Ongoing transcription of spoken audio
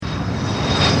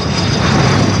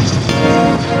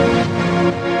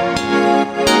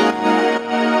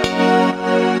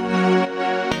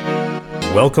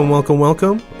Welcome,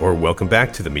 or welcome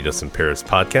back to the Meet Us in Paris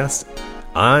podcast.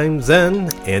 I'm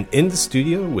Zen, and in the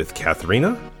studio with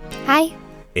Katharina. Hi.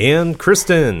 And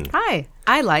Kristen. Hi.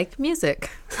 I like music.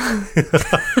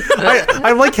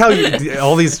 I like how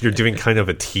you're doing kind of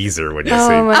a teaser when you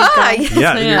say. Oh my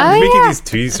God. You're making these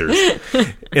teasers.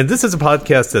 And this is a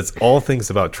podcast that's all things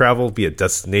about travel via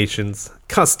destinations,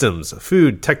 customs,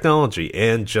 food, technology,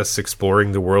 and just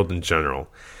exploring the world in general.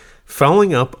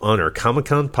 Following up on our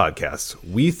Comic-Con podcast,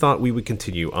 we thought we would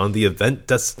continue on the event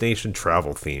destination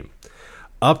travel theme.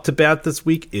 Up to bat this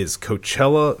week is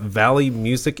Coachella Valley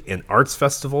Music and Arts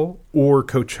Festival, or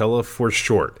Coachella for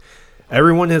short.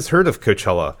 Everyone has heard of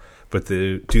Coachella, but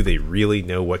do they really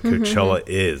know what Coachella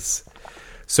is?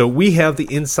 So we have the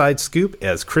inside scoop,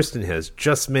 as Kristen has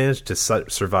just managed to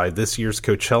survive this year's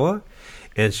Coachella,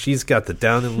 and she's got the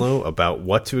down and low about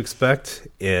what to expect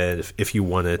and if you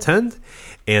want to attend.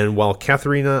 And while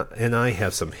Katharina and I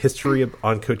have some history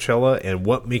on Coachella and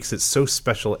what makes it so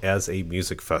special as a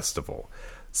music festival.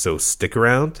 So stick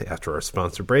around. After our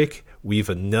sponsor break, we have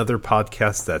another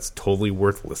podcast that's totally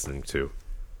worth listening to.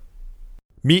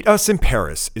 Meet Us in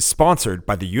Paris is sponsored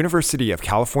by the University of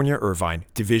California, Irvine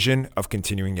Division of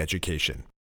Continuing Education.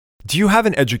 Do you have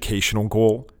an educational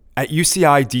goal? At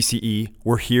UCI DCE,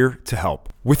 we're here to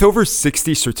help. With over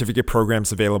 60 certificate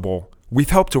programs available, we've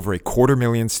helped over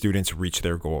 250,000 students reach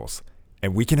their goals,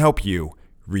 and we can help you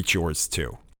reach yours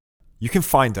too. You can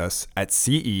find us at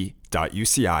ce.uci.edu.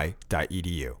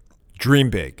 Dream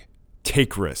big,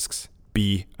 take risks,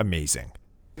 be amazing.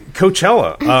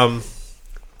 Coachella.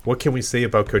 What can we say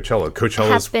about Coachella? Coachella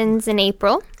happens in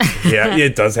April. Yeah,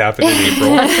 it does happen in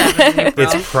April.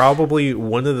 It's probably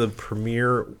one of the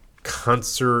premier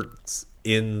concerts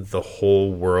in the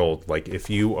whole world. Like,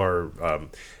 if you are,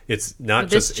 it's not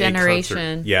this just generation,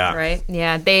 a concert. Yeah, right.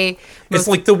 Yeah, it's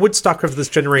like the Woodstock of this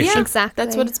generation. Yeah, exactly.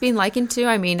 That's what it's being likened to.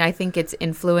 I mean, I think it's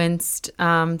influenced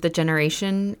the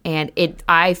generation, and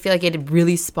I feel like it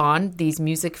really spawned these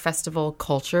music festival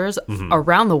cultures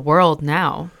around the world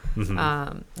now.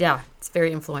 It's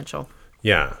very influential.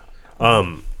 Yeah,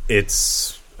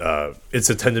 it's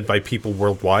attended by people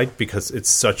worldwide because it's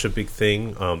such a big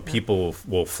thing. People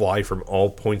will fly from all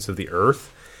points of the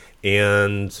earth,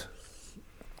 and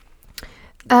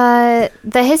the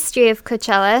history of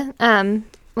Coachella.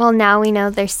 Well, now we know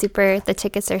the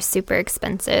tickets are super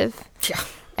expensive. Yeah,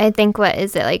 I think what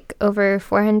is it, like over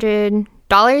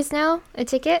 $400 now a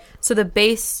ticket? So the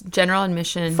base general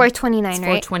admission $429,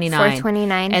 right?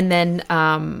 $429, and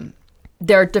then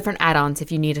there are different add-ons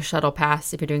if you need a shuttle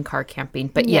pass, if you're doing car camping.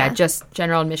 But just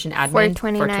general admission admin,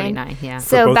 $429. Yeah.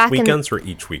 So for both back weekends or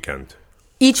each weekend?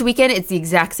 Each weekend, it's the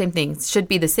exact same thing. It should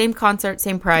be the same concert,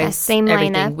 same price, same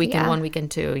everything. lineup. Weekend one,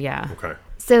 weekend two, yeah. Okay.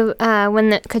 So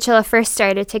when the Coachella first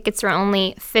started, tickets were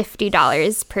only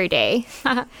 $50 per day,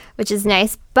 which is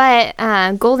nice. But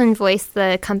Golden Voice,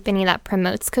 the company that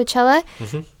promotes Coachella,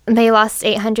 they lost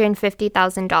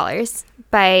 $850,000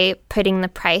 by putting the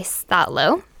price that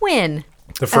low. When?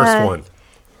 The first one.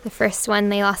 The first one,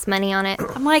 they lost money on it.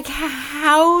 I'm like,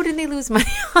 how did they lose money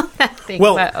on that thing?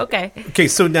 Well, but, okay. Okay,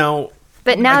 so now...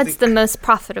 But now it's the most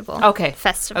profitable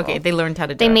festival. Okay, they learned how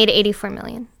to do They it. made $84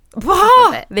 million.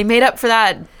 Wow! They made up for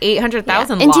that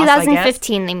 800,000 In loss,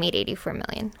 2015, they made $84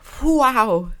 million.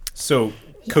 Wow. So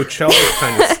Coachella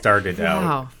kind of started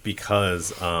out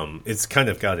because it's kind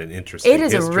of got an interesting history.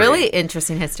 It is a really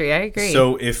interesting history. I agree.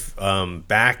 So if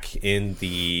back in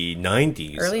the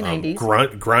 90s... Early 90s.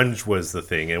 Grunge was the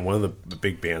thing, and one of the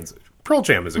big bands... Pearl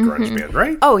Jam is a grunge band,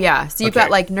 right? Oh, yeah. So you've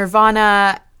got like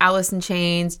Nirvana, Alice in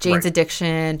Chains, Jane's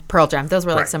Addiction, Pearl Jam. Those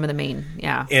were like some of the main,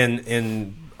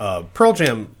 And Pearl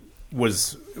Jam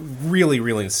was really,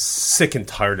 really sick and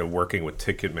tired of working with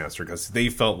Ticketmaster because they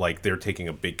felt like they're taking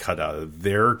a big cut out of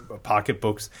their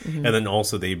pocketbooks. And then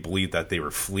also they believed that they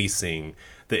were fleecing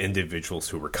the individuals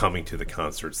who were coming to the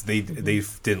concerts. They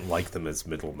didn't like them as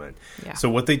middlemen. Yeah. So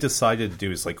what they decided to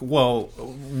do is like, well,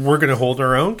 we're going to hold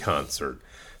our own concert.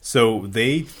 So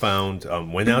they found,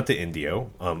 went out to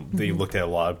Indio. They looked at a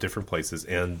lot of different places,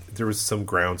 and there was some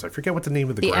grounds. I forget what the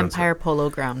name of the grounds Empire Polo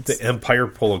Grounds. The Empire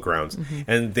Polo Grounds.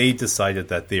 And they decided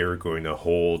that they were going to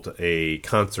hold a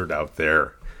concert out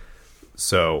there.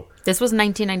 So this was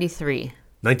 1993.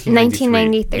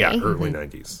 1993. Yeah, early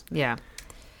 90s. Yeah.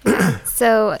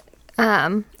 So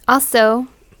also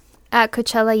at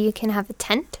Coachella, you can have a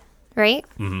tent, right?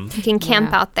 You can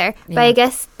camp out there. But I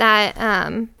guess that...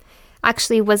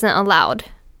 actually wasn't allowed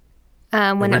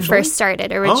when it first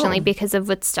started originally because of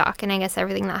Woodstock and I guess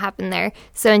everything that happened there.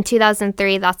 So in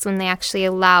 2003, that's when they actually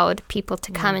allowed people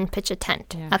to come and pitch a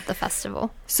tent at the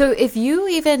festival. So if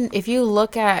you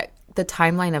look at the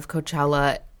timeline of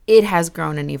Coachella, it has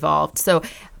grown and evolved. So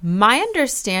my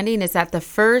understanding is that the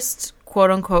first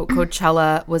quote-unquote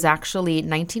Coachella was actually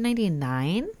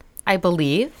 1999, I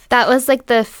believe. That was like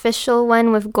the official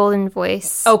one with Golden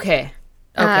Voice. Okay.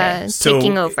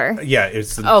 Taking over. Yeah,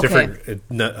 it's a different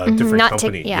Not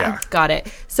company. yeah. Got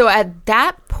it. So at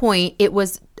that point, it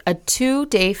was a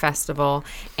 2-day festival,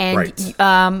 and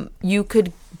you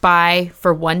could buy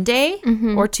for 1 day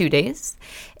or 2 days.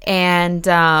 And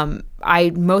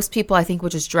most people, I think,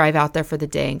 would just drive out there for the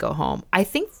day and go home.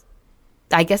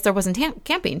 I guess there wasn't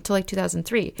camping until like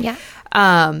 2003. Yeah.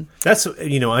 That's,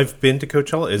 I've been to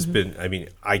Coachella. It's been,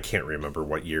 I can't remember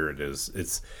what year it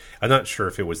is. I'm not sure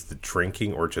if it was the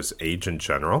drinking or just age in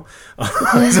general. So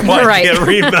I can't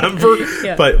remember.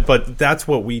 Yeah. But that's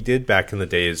what we did back in the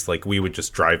day is like we would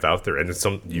just drive out there, and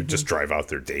you just drive out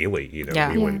there daily.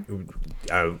 I don't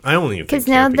even think because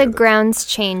now the grounds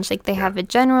change. Like they have a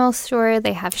general store,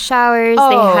 they have showers,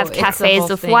 they have cafes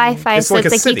with Wi-Fi, so like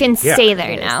it's like you can stay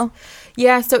there now.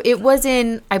 Yeah, so it was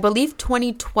in, I believe,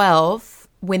 2012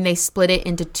 when they split it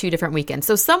into 2 different weekends.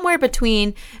 So somewhere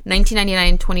between 1999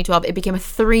 and 2012, it became a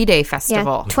 3-day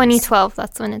festival. Yeah, 2012,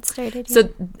 that's when it started. So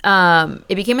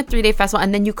it became a 3-day festival,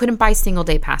 and then you couldn't buy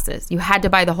single-day passes. You had to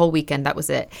buy the whole weekend. That was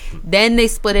it. Then they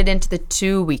split it into the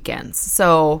 2 weekends.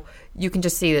 So you can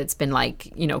just see that it's been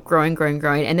like, growing.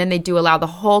 And then they do allow the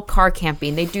whole car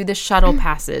camping. They do the shuttle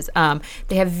passes.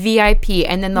 They have VIP,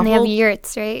 and then they have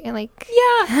yurts, right? And like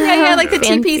like the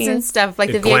teepees and stuff,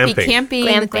 like the VIP camping,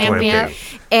 the glamping.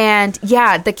 And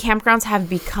the campgrounds have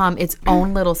become its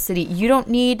own little city. You don't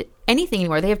need anything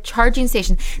anymore. They have charging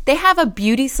stations. They have a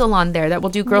beauty salon there that will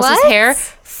do girls' hair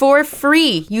for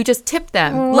free. You just tip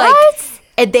them.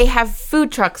 And they have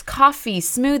food trucks, coffee,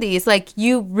 smoothies. Like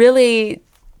you really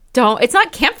it's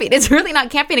not camping. It's really not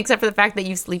camping except for the fact that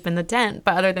you sleep in the tent.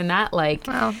 But other than that,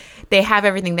 they have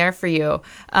everything there for you.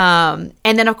 And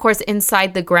then, of course,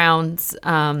 inside the grounds,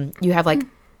 you have like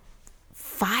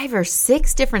 5 or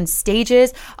 6 different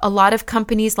stages. A lot of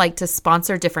companies like to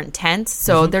sponsor different tents.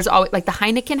 So there's always like the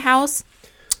Heineken House.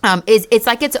 It's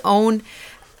like its own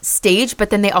stage, but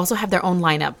then they also have their own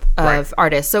lineup of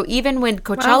artists. So even when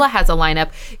Coachella has a lineup,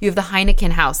 you have the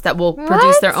Heineken House that will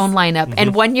produce their own lineup.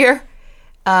 And one year,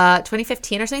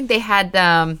 2015 or something, they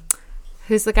had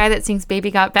who's the guy that sings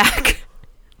Baby Got Back?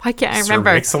 Why can't I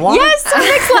remember? Mix-a-Lot? Yes, Sir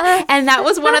Mix-a-Lot. And that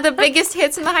was one of the biggest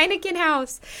hits in the Heineken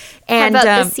House. And how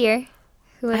about this year?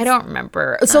 I don't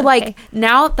remember. So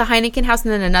now the Heineken House,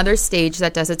 and then another stage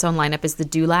that does its own lineup is the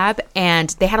Do Lab,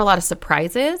 and they had a lot of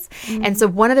surprises. And so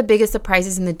one of the biggest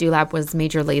surprises in the Do Lab was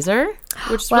Major Lazer,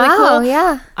 which is really cool.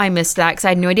 Yeah. I missed that because I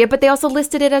had no idea, but they also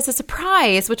listed it as a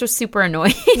surprise, which was super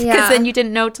annoying because then you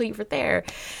didn't know till you were there.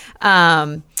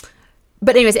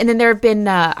 But anyways, and then there have been,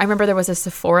 I remember there was a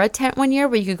Sephora tent one year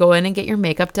where you could go in and get your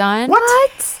makeup done.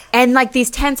 What? And like these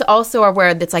tents also are where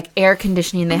it's like air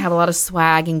conditioning. They have a lot of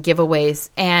swag and giveaways.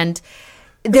 And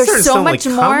there's so much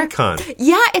more. Comic-Con.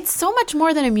 Yeah, it's so much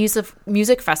more than a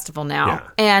music festival now. Yeah.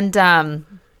 And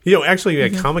actually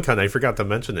at Comic-Con, I forgot to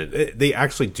mention it. They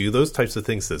actually do those types of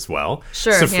things as well.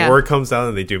 Sure. Sephora comes out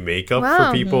and they do makeup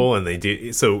for people, and they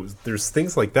do. So there's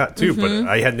things like that too. But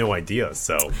I had no idea.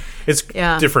 So it's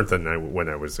different than when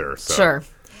I was there. So. Sure.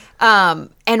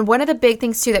 And one of the big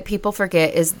things too that people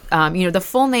forget is, the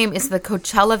full name is the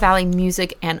Coachella Valley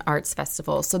Music and Arts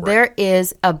Festival. So there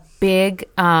is a big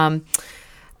art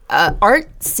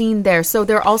scene there. So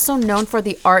they're also known for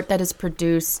the art that is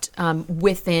produced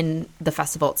within the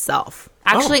festival itself.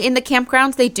 Actually, in the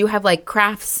campgrounds, they do have like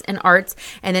crafts and arts.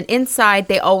 And then inside,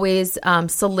 they always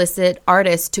solicit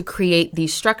artists to create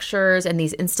these structures and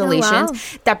these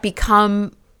installations that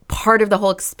become part of the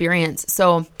whole experience.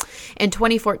 So in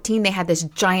 2014, they had this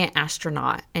giant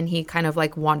astronaut, and he kind of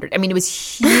like wandered. I mean, it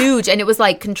was huge, and it was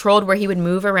like controlled where he would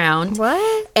move around.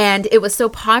 What? And it was so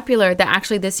popular that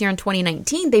actually this year in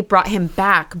 2019, they brought him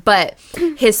back, but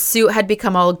his suit had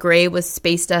become all gray with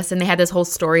space dust, and they had this whole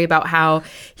story about how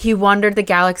he wandered the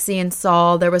galaxy and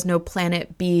saw there was no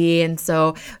planet B, and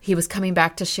so he was coming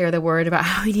back to share the word about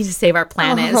how we need to save our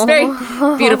planet. It's a very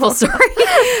beautiful story.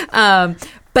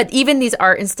 But even these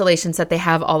art installations that they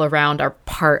have all around are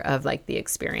part of like the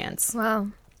experience. Wow.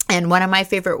 And one of my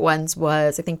favorite ones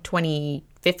was, I think,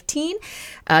 2015.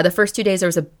 The first 2 days, there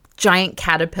was a giant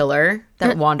caterpillar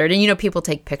that wandered. And, people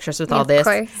take pictures with all this.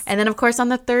 Course. And then, of course, on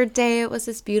the third day, it was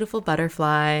this beautiful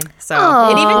butterfly. So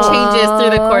it even changes through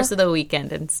the course of the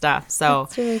weekend and stuff. So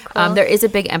that's really cool. there is a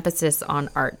big emphasis on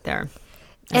art there.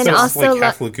 And so also it's like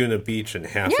half Laguna Beach and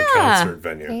half a concert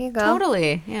venue. There you go.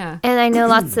 Totally, yeah. And I know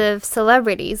lots of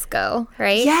celebrities go,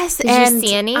 right? Yes. Did and you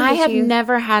see any? I have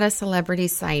never had a celebrity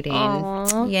sighting.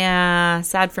 Aww. Yeah,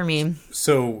 sad for me.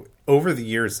 So over the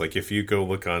years, like if you go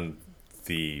look on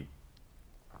the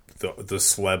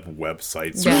celeb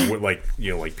websites, or like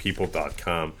like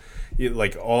people.com,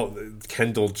 like all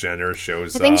Kendall Jenner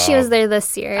shows up. I think she was there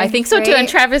this year. I think so too. And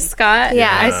Travis Scott.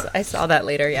 Yeah. I saw that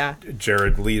later. Yeah.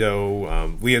 Jared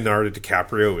Leto, Leonardo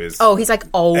DiCaprio is. Oh, he's like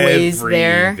always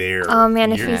there. Oh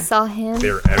man, if you saw him,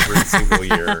 there every single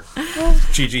year.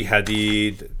 Gigi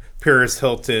Hadid, Paris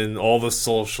Hilton, all the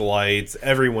socialites,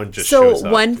 everyone just shows up.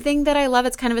 So one thing that I love,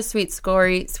 it's kind of a sweet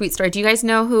story. Do you guys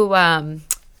know who?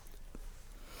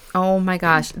 Oh my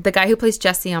gosh, the guy who plays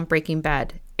Jesse on Breaking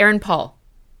Bad, Aaron Paul.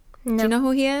 No. Do you know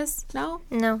who he is? No?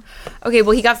 No. Okay,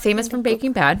 well, he got famous from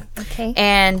Breaking Bad. Okay.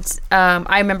 And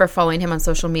I remember following him on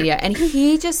social media, and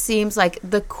he just seems like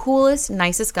the coolest,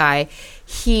 nicest guy.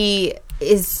 He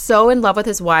is so in love with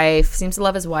his wife, seems to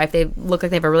love his wife. They look like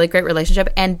they have a really great relationship,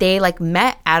 and they like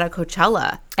met at a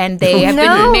Coachella, and they have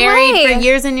been married for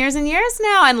years and years and years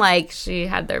now, and like she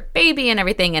had their baby and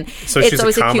everything, and so it's she's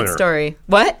always a cute story.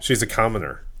 What? She's a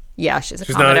commoner. Yeah, she's a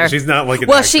commoner. She's not like an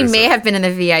well, actress. she may have been in the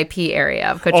VIP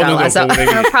area of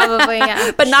Coachella, No, probably,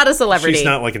 yeah. but not a celebrity. She's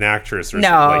not like an actress or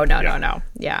no, something. No.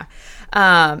 Yeah.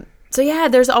 So yeah,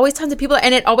 there's always tons of people,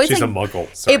 and it always she's like, a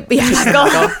muggle. Sorry.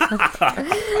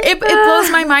 It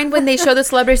blows my mind when they show the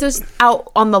celebrities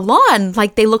out on the lawn,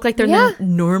 like they look like they're not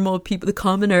normal people, the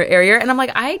commoner area, and I'm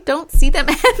like, I don't see them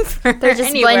ever. They're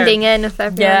just blending in with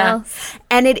everyone else.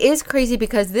 And it is crazy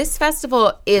because this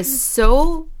festival is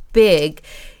so big.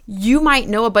 You might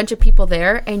know a bunch of people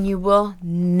there, and you will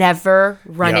never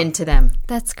run into them.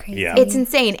 That's crazy. Yeah. It's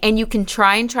insane. And you can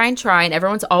try, and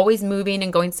everyone's always moving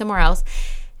and going somewhere else.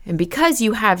 And because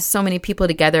you have so many people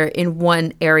together in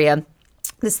one area,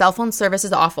 the cell phone service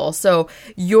is awful. So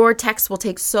your texts will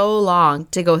take so long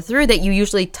to go through that you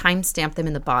usually timestamp them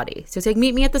in the body. So it's like,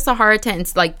 meet me at the Sahara tent.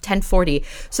 It's like 10:40.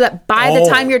 So that by the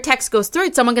time your text goes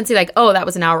through, someone can see like, oh, that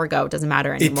was an hour ago. It doesn't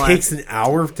matter anymore. It takes an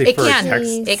hour for a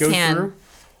text to go through?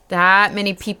 That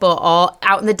many people all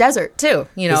out in the desert too,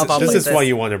 This is why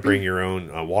you want to bring your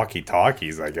own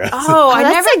walkie-talkies, I guess. Oh,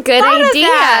 that's a good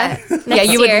idea. Yeah,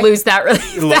 you would lose that really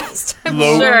fast. I'm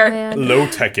sure. Low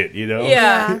tech it,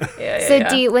 Yeah. So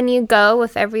do you, when you go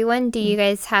with everyone, do you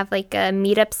guys have like a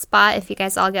meetup spot if you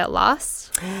guys all get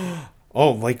lost?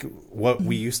 Oh, like what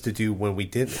we used to do when we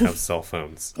didn't have cell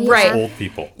phones. Right. Old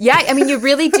people. Yeah, I mean, you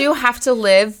really do have to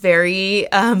live very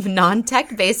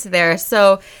non-tech based there.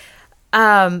 So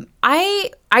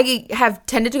I have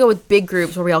tended to go with big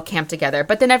groups where we all camp together,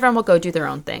 but then everyone will go do their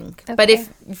own thing. Okay. But if,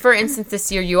 for instance,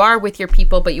 this year you are with your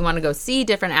people, but you want to go see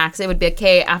different acts, it would be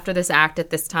okay, after this act at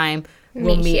this time,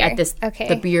 we'll meet at this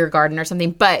the beer garden or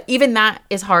something. But even that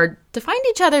is hard to find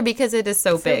each other because it is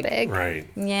so big. Right.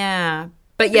 Yeah.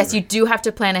 But yes, you do have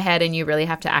to plan ahead, and you really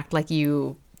have to act like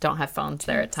you don't have phones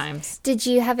there at times. Did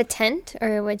you have a tent,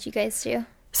 or what'd you guys do?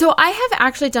 So I have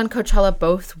actually done Coachella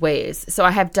both ways. So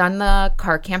I have done the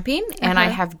car camping, and I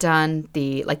have done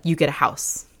the, like, you get a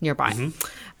house nearby.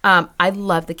 Mm-hmm. I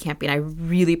love the camping. I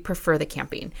really prefer the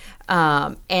camping.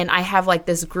 And I have, like,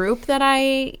 this group that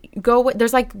I go with.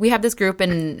 There's, like, we have this group,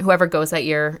 and whoever goes that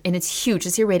year, and it's huge.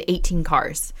 This year we had 18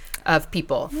 cars of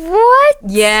people. What?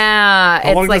 Yeah.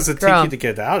 How long does it take you to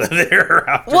get out of there?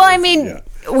 Well, I mean,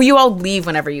 you all leave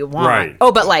whenever you want. Right.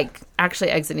 Oh, but, like,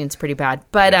 actually exiting is pretty bad.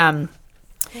 But,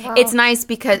 it's nice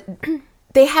because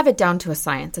they have it down to a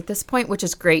science at this point, which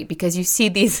is great because you see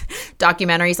these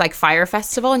documentaries like Fyre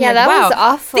Festival, and you're like, wow, was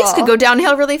awful. Things could go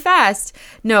downhill really fast.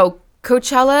 No,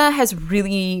 Coachella has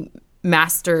really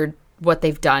mastered what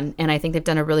they've done, and I think they've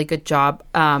done a really good job.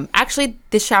 Actually,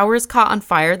 the showers caught on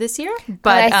fire this year,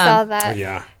 but I saw that.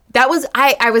 Yeah. That was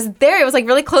I was there. It was like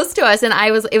really close to us, and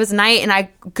it was night, and I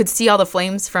could see all the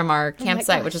flames from our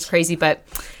campsite, which is crazy, but.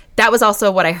 That was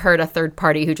also what I heard, a third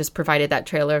party who just provided that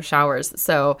trailer of showers.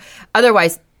 So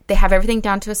otherwise, they have everything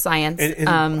down to a science.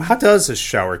 And how does a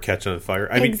shower catch on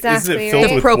fire? I mean, isn't it filled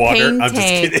the with propane water? tank. I'm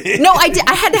just kidding. No, I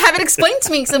had to have it explained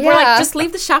to me because we're like, just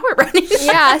leave the shower running.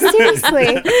 Yeah,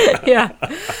 seriously. Yeah.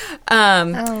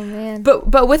 Oh man.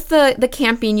 But with the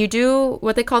camping, you do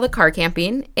what they call the car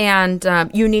camping, and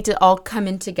you need to all come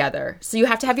in together. So you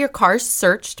have to have your cars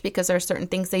searched because there are certain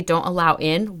things they don't allow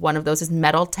in. One of those is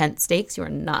metal tent stakes. You are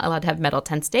not allowed to have metal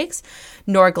tent stakes,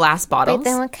 nor glass bottles. Wait,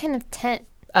 then what kind of tent?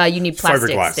 You need plastic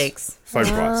Fiberglass. stakes.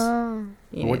 Fiberglass.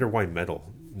 I wonder why metal.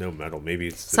 No metal. Maybe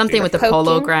it's something with the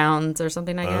polo grounds or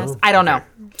something, I guess. I don't know.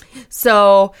 Okay.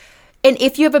 So, and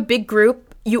if you have a big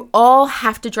group, you all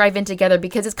have to drive in together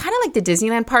because it's kind of like the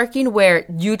Disneyland parking where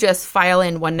you just file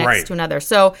in one next to another.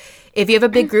 So if you have a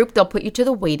big group, they'll put you to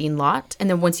the waiting lot. And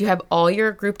then once you have all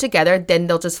your group together, then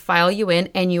they'll just file you in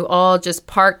and you all just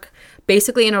park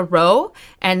basically in a row,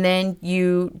 and then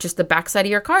you just the backside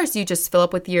of your cars, you just fill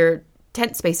up with your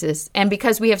tent spaces. And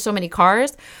because we have so many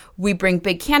cars, we bring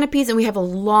big canopies, and we have a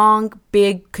long,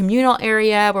 big communal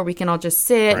area where we can all just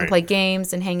sit and play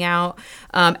games and hang out.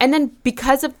 And then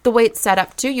because of the way it's set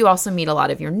up too, you also meet a lot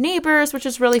of your neighbors, which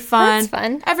is really fun. That's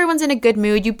fun. Everyone's in a good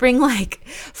mood. You bring like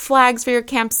flags for your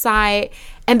campsite.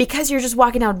 And because you're just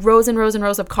walking down rows and rows and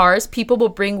rows of cars, people will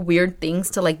bring weird things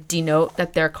to like denote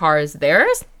that their car is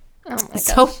theirs. Oh my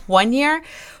So gosh. one year,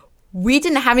 we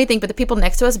didn't have anything, but the people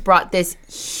next to us brought this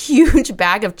huge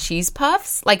bag of cheese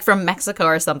puffs, like from Mexico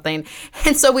or something.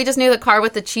 And so we just knew the car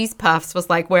with the cheese puffs was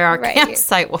like where our Right.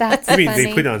 campsite was. That's I mean, funny.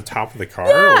 they put it on top of the car or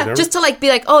Yeah, whatever? just to like be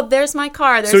like, oh, there's my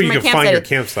car. There's So you my can campsite. find your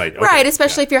campsite. Okay. Right,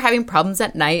 especially if you're having problems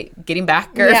at night getting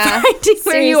back or Yeah, finding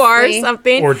where you are or seriously.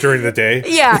 something. Or during the day.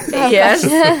 Yeah. Yes.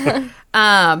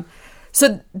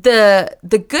 So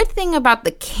the good thing about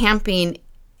the camping,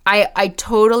 I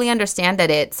totally understand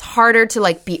that it's harder to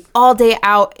like be all day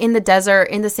out in the desert,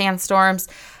 in the sandstorms,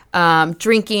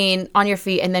 drinking on your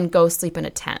feet, and then go sleep in a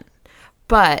tent.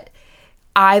 But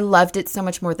I loved it so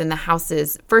much more than the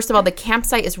houses. First of all, the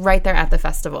campsite is right there at the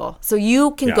festival. So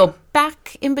you can go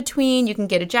back in between. You can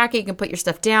get a jacket. You can put your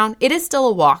stuff down. It is still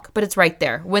a walk, but it's right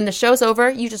there. When the show's over,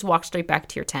 you just walk straight back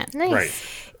to your tent. Nice. Right.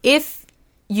 If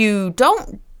you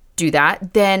don't do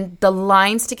that, then the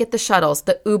lines to get the shuttles,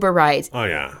 the Uber rides. Oh,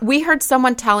 yeah. We heard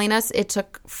someone telling us it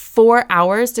took 4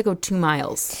 hours to go 2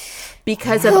 miles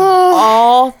because of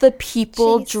all the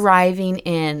people driving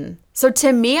in. So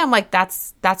to me, I'm like,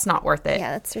 that's not worth it.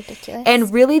 Yeah, that's ridiculous.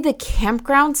 And really, the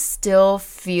campgrounds still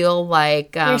feel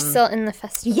like you're still in the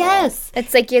festival. yes.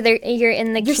 It's like you're there. You're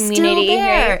in the you're community. still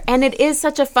there, Right? and it is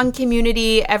such a fun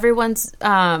community. Everyone's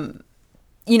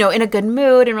in a good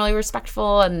mood and really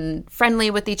respectful and friendly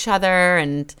with each other.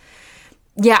 And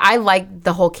yeah, I like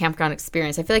the whole campground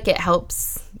experience. I feel like it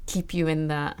helps keep you in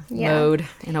that mode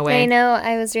in a way. I know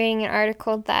I was reading an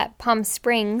article that Palm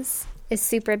Springs is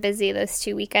super busy those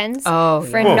 2 weekends for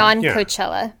yeah.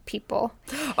 non-Coachella people.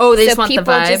 Oh, they So just want the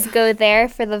people vibe. just go there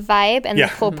for the vibe and Yeah.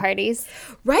 the pool parties.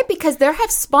 Right, because there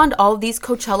have spawned all of these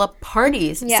Coachella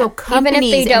parties. Yeah. So Even companies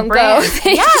if they and don't go, brands,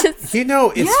 they yeah. just- You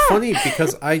know, it's funny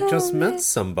because I just met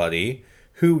somebody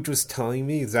who was telling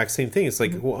me the exact same thing. It's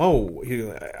like, well,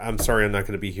 I'm sorry, I'm not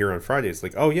going to be here on Friday. It's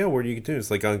like, oh, yeah, what are you doing?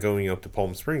 It's like, I'm going up to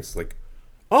Palm Springs. It's like,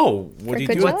 oh, what do you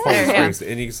do at Coachella? Palm Yeah. Springs?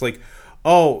 And he's like,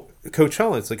 oh,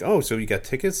 Coachella. It's like, oh, so you got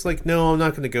tickets? Like, no, I'm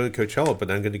not going to go to Coachella, but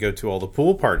I'm going to go to all the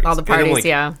pool parties. All the And I'm parties, like,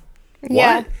 yeah. What?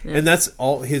 Yeah. And that's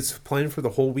all his plan for the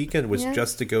whole weekend was Yeah.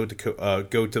 just to go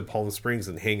to Palm Springs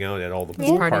and hang out at all the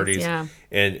pool Parties, parties. yeah.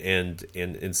 And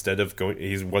instead of going,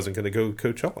 he wasn't going to go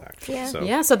Coachella. Actually. Yeah. So.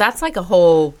 Yeah, so that's like a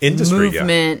whole Industry,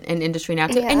 movement and industry now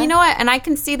too. Yeah. And you know what? And I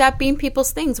can see that being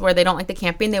people's things where they don't like the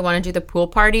camping, they want to do the pool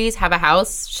parties, have a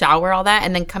house, shower, all that,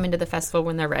 and then come into the festival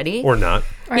when they're ready. Or not.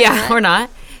 Or not.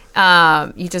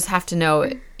 You just have to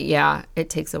know, it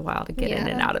takes a while to get in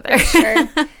and out of there. Sure.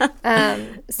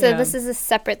 So Yeah. this is a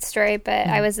separate story, but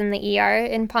I was in the ER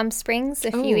in Palm Springs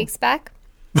a few weeks back.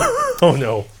 Oh,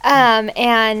 no.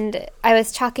 And I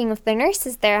was talking with the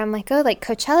nurses there. I'm like, oh, like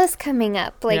Coachella's coming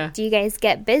up. Like, Yeah. do you guys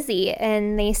get busy?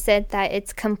 And they said that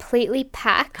it's completely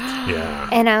packed. Yeah.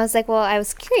 And I was like, well, I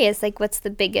was curious, like, what's the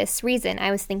biggest reason?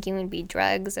 I was thinking it would be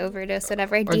drugs, overdose,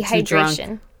 whatever, too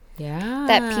dehydration. Yeah.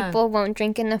 That people won't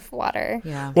drink enough water.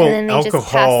 Yeah. Well, and then they just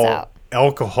pass out.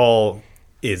 alcohol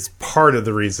is part of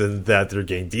the reason that they're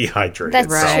getting dehydrated.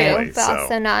 That's Right. true, but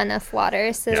also not enough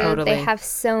water. So Yeah. Totally. they have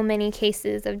so many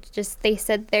cases of just, they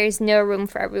said there's no room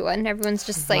for everyone. Everyone's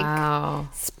just like Wow.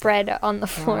 spread on the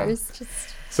floors. Just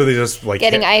So they just like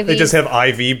Getting they IVs. just have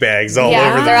IV bags all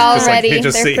Yeah, over. they're all just ready. Like, hey,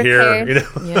 just They're sit here, prepared. you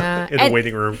know, Yeah. in the And-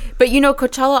 waiting room. But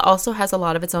Coachella also has a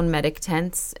lot of its own medic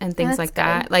tents and things That's like good.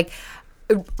 that. Like,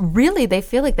 really, they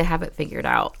feel like they have it figured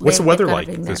out. What's the They've weather got like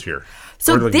everything this there. year?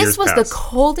 So Or the this years was the past?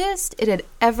 coldest it had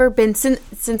ever been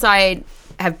since I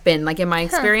have been, like, in my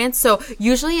experience. So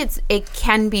usually it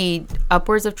can be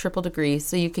upwards of triple degrees,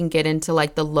 so you can get into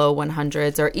like the low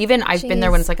 100s, or even I've been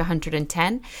there when Jeez. it's like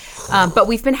 110. But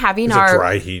we've been having It's our a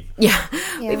dry heat.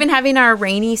 we've been having our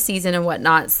rainy season and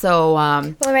whatnot. So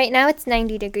well, right now it's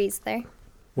 90 degrees there.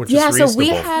 Which yeah, is so reasonable. we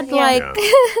had Yeah. like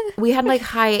Yeah. we had like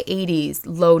high 80s,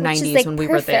 low Which 90s is like when we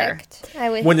were there. perfect, I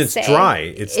would When it's say. dry,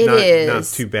 it's It is not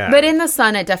too bad. but in the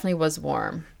sun, it definitely was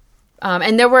warm.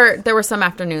 And there were some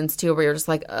afternoons too where you're just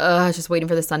like, just waiting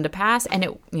for the sun to pass, and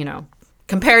it,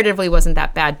 comparatively wasn't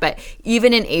that bad. But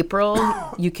even in April,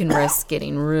 you can risk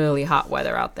getting really hot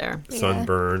weather out there.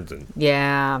 sunburned and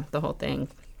Yeah, the whole thing.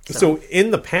 So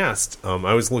in the past,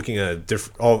 I was looking at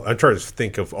I'm trying to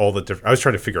think of all the different. I was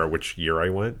trying to figure out which year I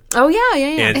went. Oh yeah.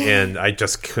 And I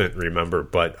just couldn't remember.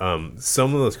 But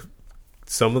some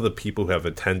of the people who have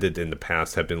attended in the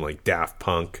past have been like Daft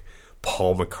Punk,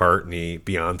 Paul McCartney,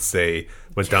 Beyonce,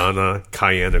 Madonna,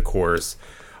 Cayenne, of course,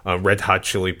 Red Hot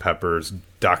Chili Peppers,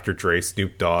 Dr. Dre,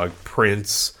 Snoop Dogg,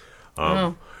 Prince.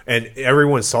 And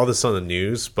everyone saw this on the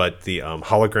news, but the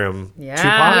hologram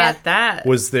Tupac that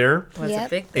was there. was a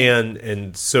big thing.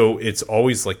 And so it's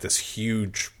always like this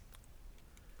huge,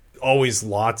 always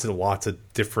lots and lots of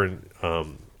different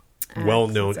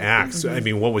well-known acts. I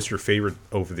mean, what was your favorite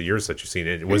over the years that you've seen?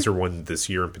 And was there one this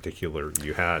year in particular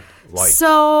you had liked?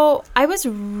 So I was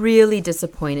really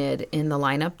disappointed in the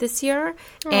lineup this year.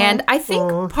 And I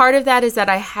think part of that is that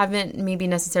I haven't maybe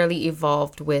necessarily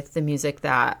evolved with the music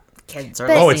that kids are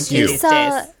But listening it's to you. these saw,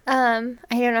 days.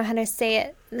 I don't know how to say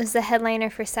it. This is the headliner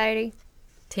for Saturday.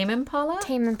 Tame Impala?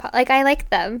 Tame Impala. Like, I like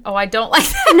them. Oh, I don't like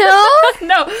that. No?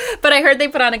 No, but I heard they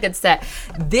put on a good set.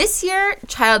 This year,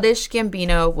 Childish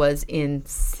Gambino was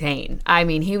insane. I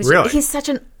mean, he's such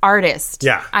an artist.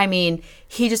 Yeah. I mean,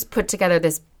 he just put together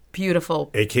this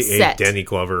beautiful AKA set. Danny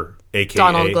Glover, AKA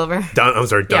Donald Glover.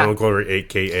 Donald Glover,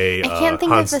 AKA I can't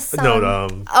think of the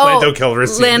song. Lando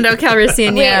Calrissian. Lando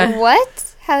Calrissian, yeah. Wait,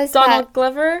 what? How is Donald that?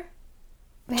 Glover?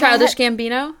 Childish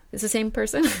Gambino is the same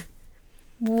person.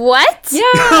 What? Yeah.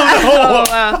 Oh,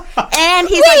 wow. And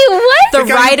he's Wait, like what? the The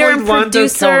guy writer who and played Lando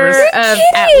producer Calrissian. of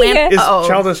Kidding. Atlanta. Is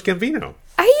Childish Gambino.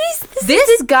 Are you...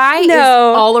 This guy is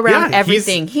No. all around Yeah,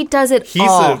 everything. He does it He's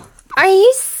all. Are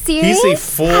you serious? He's a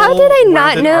full. How did I not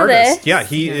rounded know artist. this? Yeah,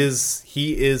 he is.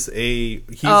 He is a.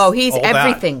 He's He's all that.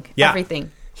 everything. Yeah.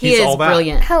 Everything. He He's is all that.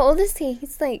 brilliant. How old is he?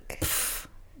 He's like...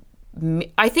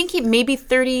 I think he maybe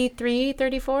 33,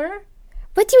 34.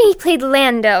 What do you mean he played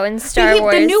Lando in Star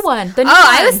Wars? The new one. The new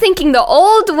I one. was thinking the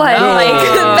old one,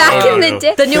 back in the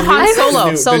day. The new Han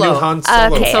Solo. The new Han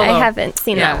Solo. Okay, Solo. I haven't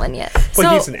seen Yeah. that one yet. But So-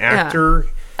 he's an actor.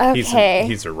 Okay.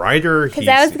 He's a writer. Because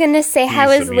I was going to say, how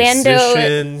is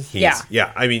Lando...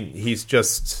 Yeah. I mean, he's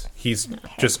just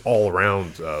all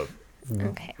around.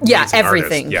 Okay. Yeah, amazing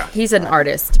everything. artist. Yeah. He's an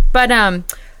artist. But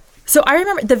so I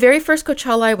remember the very first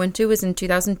Coachella I went to was in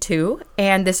 2002,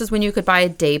 and this is when you could buy a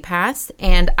day pass.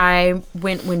 And I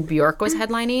went when Bjork was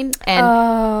headlining,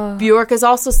 and Bjork is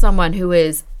also someone who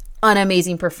is an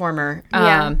amazing performer.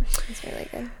 Yeah, it's really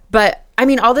good. But I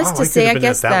mean, all this to say, I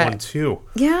guess that one too.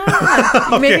 yeah,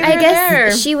 maybe I they're guess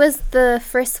there. she was the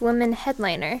first woman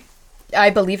headliner,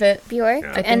 I believe it. Bjork,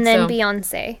 think and then so.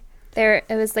 Beyonce. It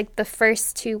was like the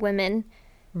first two women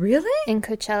Really? in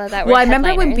Coachella that were Well, I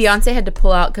remember when headliners. Beyonce had to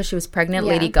pull out because she was pregnant.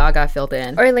 Yeah. Lady Gaga filled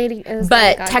in, Or Lady... It was but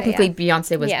Lady Gaga, technically yeah.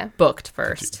 Beyonce was Yeah. booked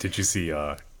first. Did you see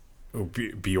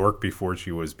Bjork before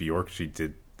she was Bjork? She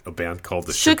did a band called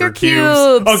the Sugar Sugar Cubes.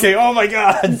 Cubes. Okay. Oh my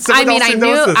God. I mean, I knew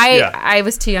Yeah. I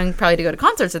was too young probably to go to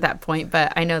concerts at that point,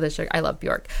 but I know that I love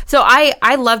Bjork. So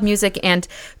I love music, and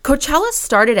Coachella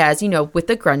started as, with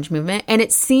the grunge movement, and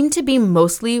it seemed to be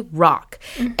mostly rock.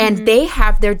 Mm-hmm. And they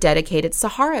have their dedicated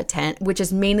Sahara tent, which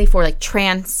is mainly for like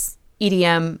trance,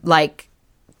 EDM, like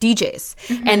DJs.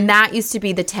 Mm-hmm. And that used to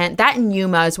be the tent. That in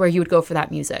Yuma is where you would go for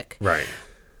that music. Right.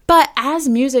 But as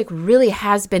music really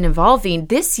has been evolving,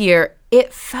 this year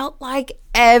it felt like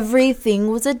everything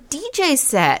was a DJ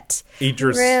set.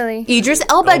 Idris. Really? Idris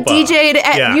Elba DJ'd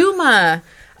at Yeah. Yuma.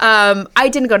 I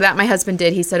didn't go to that. My husband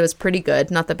did. He said it was pretty good.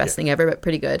 Not the best thing ever, but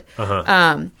pretty good.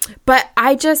 But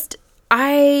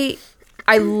I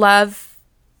love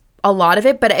a lot of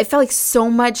it, but it felt like so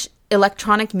much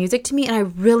electronic music to me, and I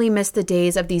really miss the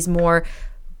days of these more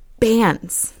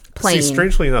bands playing. See,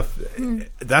 strangely enough,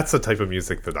 that's the type of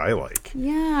music that I like.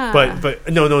 Yeah. But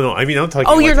no. I mean, I'm talking.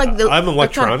 Oh, you're like the I'm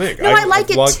electronic. No, I like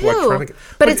it too. Electronic.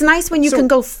 But it's nice when you so- can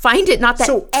go find it. Not that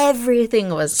so- everything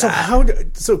was So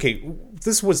that. okay.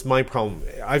 This was my problem.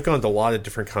 I've gone to a lot of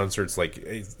different concerts, like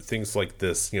things like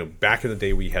this. Back in the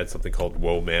day, we had something called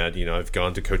WOMAD. I've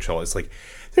gone to Coachella. It's like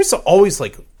there's always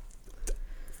like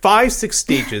 5-6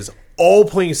 stages, all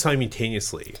playing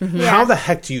simultaneously. How the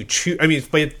heck do you choose? I mean,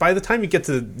 by the time you get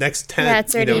to the next 10, Yeah,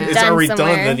 it's already it's done already done.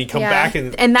 somewhere. Then you come Yeah. back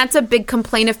and And that's a big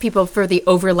complaint of people for the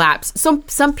overlaps. Some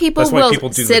people That's why will people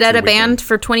do the sit at a 2 band weekend.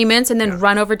 for 20 minutes and then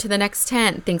run over to the next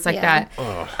tent, things like Yeah.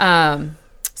 that.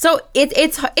 So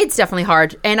it's definitely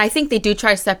hard, and I think they do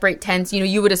try to separate tents.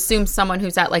 You would assume someone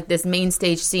who's at like this main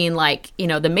stage scene, like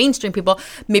the mainstream people,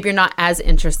 maybe you're not as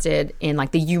interested in like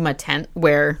the Yuma tent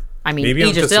where. I mean, maybe I'm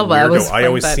Idris just a Elba was weirdo. I fun,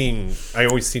 always but-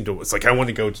 seem to. It's like I want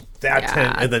to go to that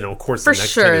tent, and then of course For the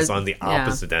next sure. tent is on the Yeah.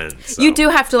 opposite end. So. You do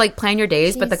have to like plan your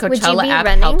days, but the Jeez. Would you Coachella be app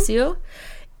running? helps you.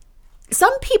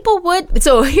 Some people would.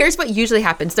 So here's what usually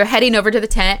happens. They're heading over to the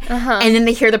tent, and then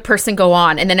they hear the person go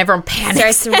on, and then everyone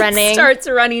panics. Starts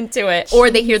running to it. Or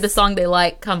they hear the song they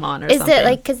like come on or something. Is it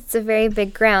like, because it's a very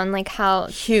big ground, like how...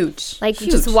 Huge. Like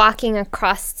just walking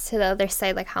across to the other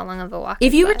side, like how long of a walk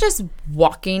If you were just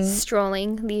walking...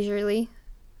 Strolling leisurely.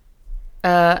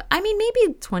 I mean,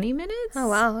 maybe 20 minutes. Oh,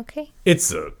 wow. Okay.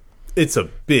 It's a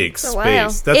big space. while.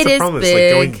 That's It the is problem.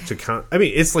 big. It's like going to... I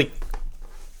mean, it's like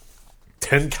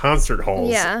 10 concert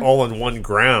halls all on one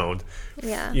ground.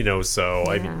 Yeah. You know, so,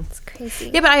 I mean... It's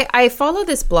crazy. Yeah, but I follow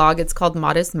this blog. It's called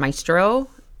Modest Maestro.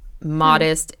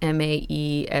 Modest,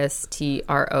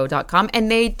 MAESTRO.com.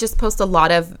 And they just post a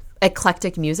lot of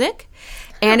eclectic music.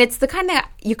 And it's the kind that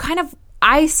you kind of...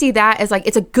 I see that as like,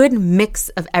 it's a good mix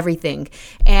of everything.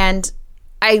 And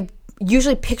I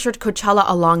usually pictured Coachella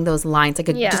along those lines,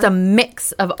 like just a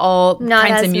mix of all Not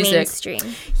kinds as of music. mainstream.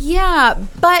 Yeah,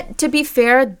 but to be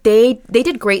fair, they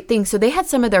did great things. So they had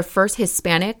some of their first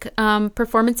Hispanic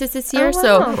performances this year. Oh,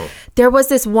 wow. So there was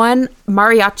this one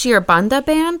mariachi or banda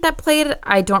band that played.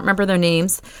 I don't remember their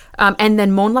names. And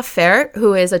then Mon Laferte,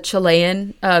 who is a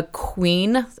Chilean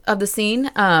queen of the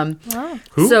scene.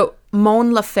 Who? So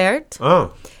Mon Laferte.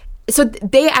 Oh. So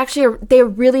they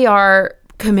really are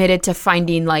committed to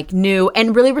finding like new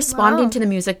and really responding to the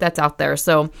music that's out there.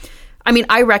 So, I mean,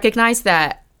 I recognize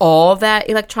that all that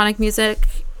electronic music,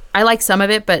 I like some of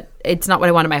it, but it's not what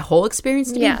I wanted my whole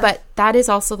experience to be. But that is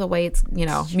also the way it's,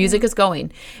 music is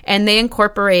going. And they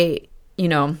incorporate,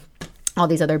 all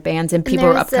these other bands and people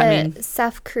are upcoming. A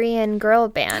South Korean girl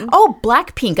band. Oh,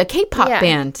 Blackpink, a K-pop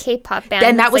band. K-pop band.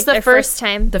 And that was like the their first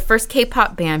time. The first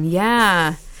K-pop band,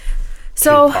 yeah.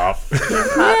 So, K-pop.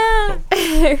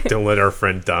 yeah. Don't let our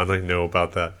friend Donna know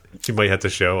about that. She might have to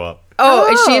show up. Oh,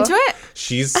 is she into it?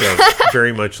 She's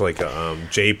very much like a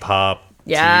J-pop.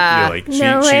 Yeah. She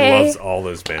way. loves all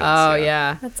those bands. Oh,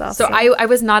 yeah. That's awesome. So I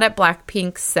was not at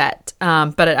Blackpink's set,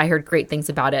 but I heard great things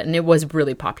about it, and it was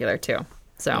really popular, too.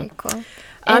 So Very cool.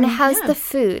 And how's the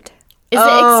food? Is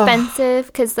it expensive?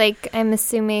 Because, I'm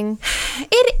assuming...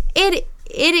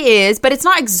 It is, but it's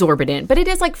not exorbitant. But it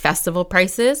is like festival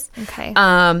prices. Okay.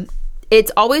 It's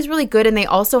always really good, and they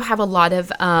also have a lot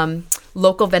of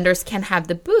local vendors can have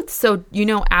the booth. So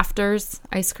Afters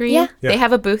Ice Cream. Yeah. They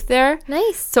have a booth there.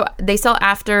 Nice. So they sell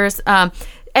Afters. And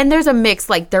there's a mix.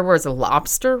 Like there was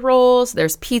lobster rolls.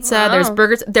 There's pizza. There's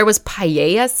burgers. There was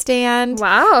paella stand.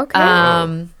 Wow. Okay.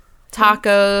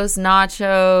 Tacos,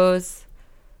 nachos.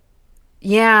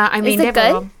 Yeah, I mean, Is it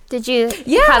good? Did you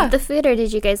have the food, or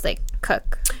did you guys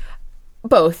cook?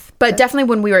 Both, but definitely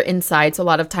when we were inside. So a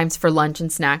lot of times for lunch and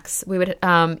snacks, we would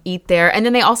eat there. And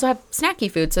then they also have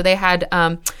snacky food. So they had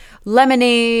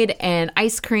lemonade and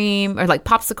ice cream, or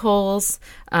popsicles.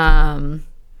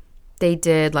 They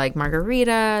did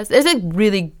margaritas. There's a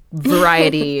really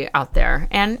variety out there,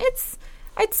 and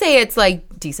I'd say it's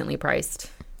decently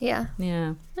priced. Yeah.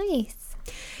 Yeah. Nice.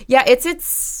 Yeah, it's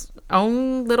its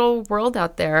own little world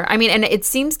out there. I mean, and it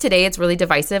seems today it's really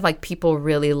divisive. People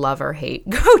really love or hate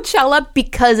Coachella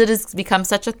because it has become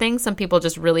such a thing. Some people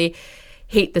just really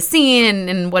hate the scene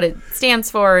and what it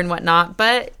stands for and whatnot.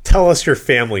 But Tell us your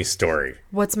family story.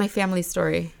 What's my family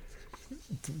story?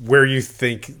 Where you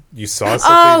think you saw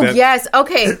something. Oh, yes.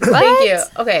 Okay. Thank you.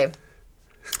 Okay.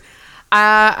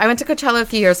 I went to Coachella a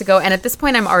few years ago, and at this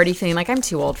point, I'm already feeling like I'm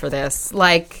too old for this.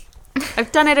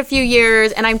 I've done it a few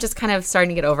years, and I'm just kind of starting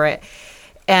to get over it.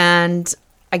 And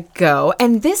I go,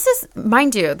 and this is,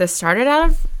 mind you, this started out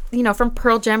of, from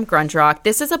Pearl Jam grunge rock.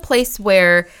 This is a place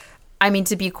where,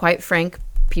 to be quite frank,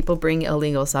 people bring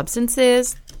illegal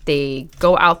substances. They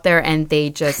go out there and they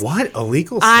just... What?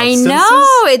 Illegal substances? I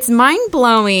know. It's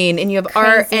mind-blowing. And you have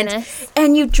Craziness. art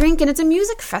and you drink, and it's a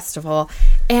music festival.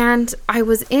 And I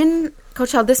was in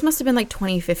Coachella. This must have been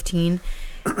 2015.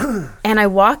 And I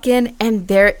walk in, and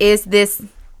there is this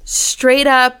straight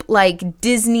up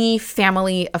Disney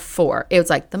family of four. It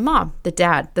was the mom, the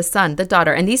dad, the son, the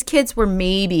daughter. And these kids were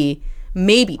maybe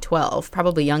 12,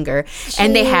 probably younger. Jeez,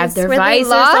 and they have their were they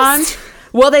visors on. lost?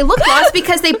 Well, they look lost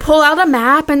because they pull out a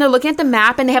map and they're looking at the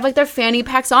map and they have their fanny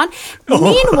packs on.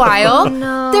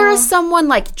 Meanwhile, there is someone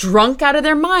drunk out of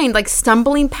their mind,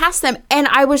 stumbling past them. And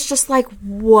I was just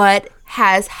what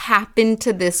has happened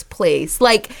to this place?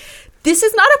 This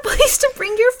is not a place to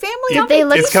bring your family out. They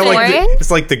look It's kind of foreign? it's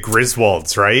like the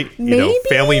Griswolds, right? Maybe?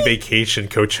 Family vacation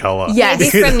Coachella. Yes.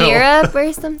 Maybe from Europe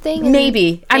or something? and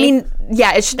Maybe.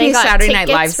 It should be they a got Saturday Night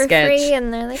tickets Live for sketch. free,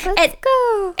 and they're let's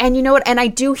go. And you know what? And I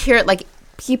do hear it,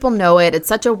 people know it. It's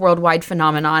such a worldwide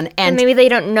phenomenon. And maybe they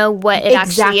don't know what it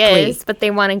actually Exactly. is, but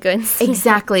they want to go and see.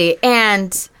 Exactly.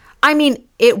 And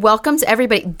it welcomes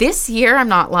everybody. This year, I'm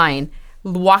not lying,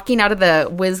 walking out of the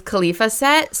Wiz Khalifa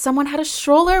set, someone had a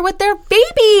stroller with their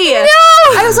baby. No!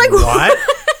 I was like, What?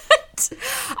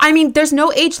 I mean, there's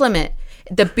no age limit.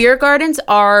 The beer gardens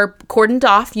are cordoned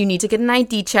off. You need to get an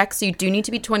ID check, so you do need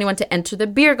to be 21 to enter the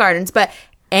beer gardens. But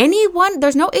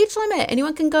there's no age limit.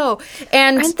 Anyone can go.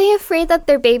 And Aren't they afraid that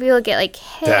their baby will get like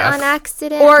hit Death. on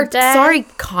accident? or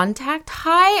death? contact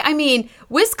high. I mean,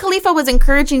 Wiz Khalifa was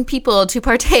encouraging people to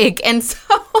partake, and so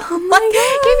give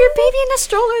your baby in a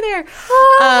stroller there.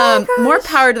 Oh my More gosh.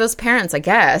 power to those parents, I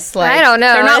guess. Like, I don't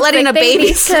know. They're not It's letting like a they baby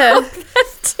need slow to- them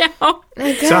down.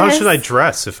 I So how guess. should I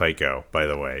dress if I go, by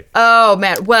the way? Oh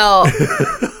man, well,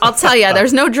 I'll tell you,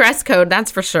 there's no dress code,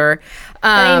 that's for sure. But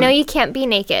I know you can't be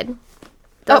naked.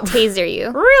 They'll taser you.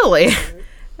 Really?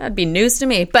 That'd be news to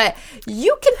me. But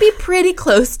you can be pretty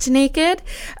close to naked.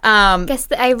 Guess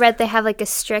that I read they have like a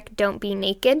strict don't be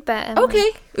naked, but I'm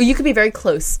Okay. You could be very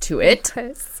close to it.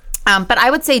 close. But I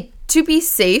would say to be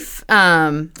safe,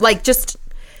 like just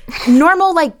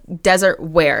normal like desert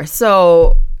wear.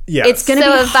 So Yes. it's going to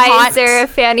So be a visor, hot. a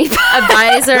fanny pack. A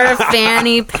visor,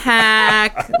 fanny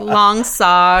pack, long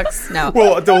socks. No.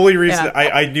 Well, the only reason Yeah.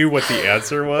 I knew what the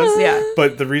answer was, Yeah.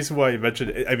 but the reason why I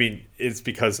mentioned it, I mean, is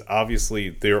because obviously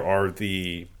there are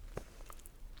the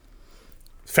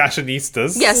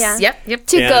fashionistas. Yes. Yeah. Yep.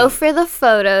 To And- go for the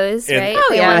photos, and- right? Oh,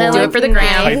 They yeah, wanna do it look for the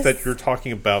gram. Type nice. that you're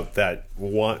talking about that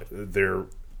want they're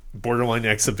borderline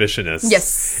exhibitionists.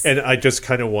 Yes. And I just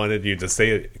kind of wanted you to say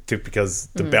it because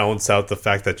to balance out the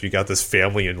fact that you got this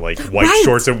family in like white Right,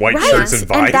 shorts and white right. shirts and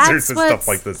And that's visors and stuff what's-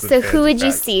 like this. So who would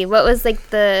you see? What was like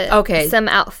the some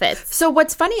outfits? So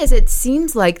what's funny is it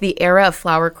seems like the era of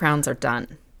flower crowns are done.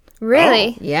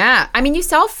 Really? Yeah. I mean, you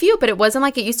saw a few, but it wasn't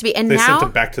like it used to be. And They now, sent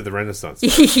them back to the Renaissance.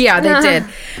 yeah, they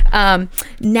did.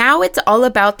 Now it's all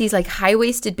about these like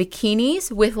high-waisted bikinis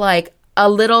with like a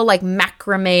little like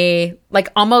macrame, like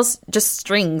almost just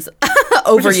strings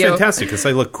over Which is you. fantastic because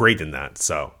I look great in that.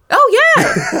 So Oh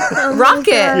yeah,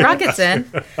 rockets in.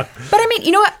 But I mean,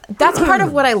 you know what? That's part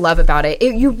of what I love about it.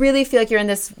 You really feel like you're in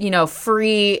this,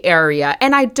 free area,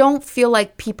 and I don't feel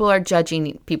like people are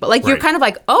judging people. Like you're Right. kind of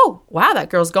like, oh wow, that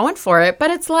girl's going for it. But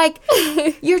it's like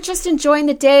you're just enjoying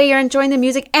the day, you're enjoying the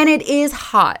music, and it is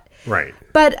hot. right.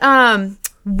 But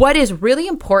what is really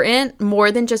important,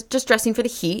 more than just dressing for the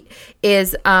heat,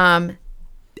 is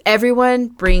everyone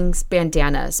brings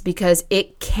bandanas because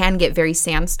it can get very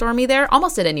sandstormy there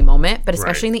almost at any moment, but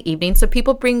especially in the evening. So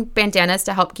people bring bandanas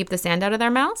to help keep the sand out of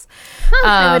their mouths.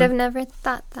 I would have never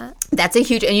thought that. That's a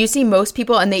huge, and you see most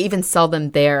people, and they even sell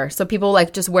them there. So people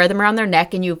like just wear them around their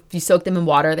neck, and you soak them in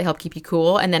water. They help keep you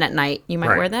cool, and then at night you might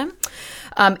Right. wear them.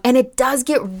 And it does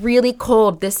get really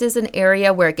cold. This is an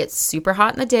area where it gets super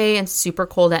hot in the day and super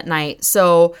cold at night.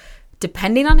 So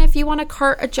depending on if you want to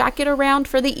cart a jacket around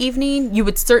for the evening, you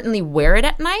would certainly wear it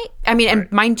at night. I mean,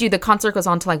 and mind you, the concert goes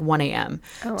on to like 1 a.m.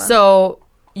 So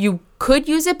you could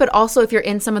use it, but also if you're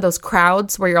in some of those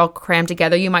crowds where you're all crammed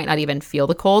together, you might not even feel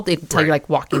the cold until you're like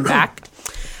walking back.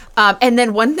 And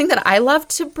then one thing that I love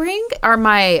to bring are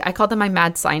I call them my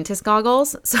mad scientist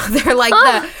goggles. So they're like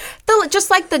the just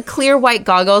like the clear white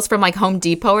goggles from like Home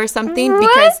Depot or something. What?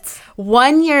 Because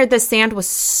one year the sand was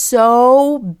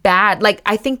so bad. Like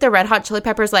I think the Red Hot Chili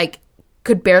Peppers like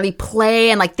could barely play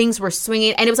and like things were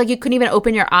swinging. And it was like you couldn't even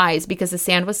open your eyes because the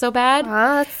sand was so bad. Oh,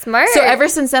 that's smart. So ever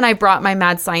since then, I brought my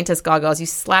mad scientist goggles. You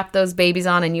slap those babies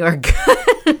on and you are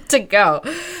good to go.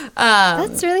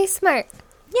 That's really smart.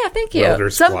 Yeah, thank you.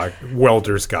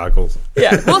 Welder's goggles.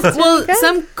 Yeah. Well,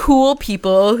 some cool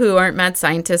people who aren't mad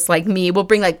scientists like me will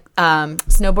bring like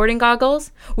snowboarding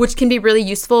goggles, which can be really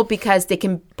useful because they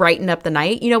can brighten up the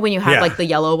night. You know, when you have Yeah. like the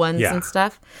yellow ones Yeah. and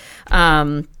stuff.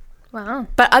 Wow.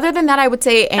 But other than that, I would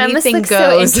say That must anything look so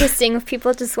goes. interesting if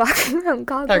people just walking around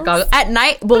goggles. Or goggles. At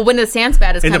night, well, when the sand's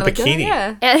bad, it's In kind a of like, oh, bikini.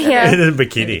 yeah. Yeah. In a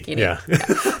bikini. Yeah.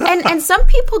 and some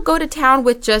people go to town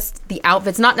with just the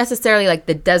outfits, not necessarily like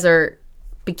the desert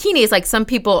bikinis. Like some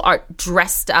people are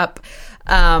dressed up.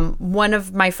 One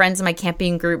of my friends in my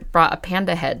camping group brought a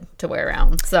panda head to wear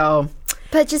around. So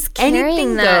But just carrying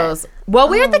anything that. goes. Well,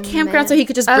 we're at the campground, so he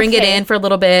could just bring it Okay. in for a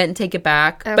little bit and take it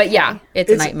back. But yeah, it's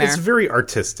a nightmare. It's very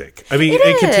artistic. I mean, It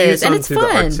it continues is, and on it's to the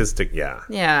fun. artistic. Yeah.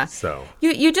 yeah. So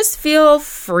You just feel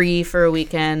free for a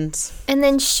weekend. And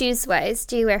then shoes wise,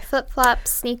 do you wear flip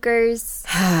flops, sneakers?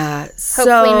 So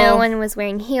Hopefully no one was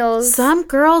wearing heels. Some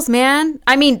girls, man.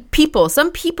 I mean,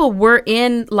 some people were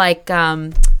in like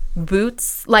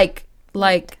boots, like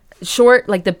short,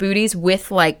 like the booties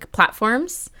with like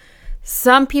platforms.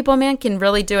 Some people, man, can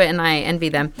really do it, and I envy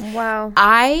them. Wow.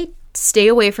 I stay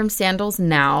away from sandals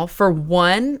now. For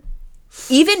one,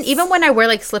 even when I wear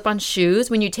like slip-on shoes,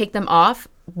 when you take them off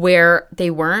where they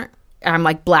weren't,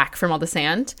 like black from all the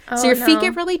sand. So your feet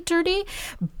get really dirty.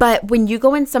 But when you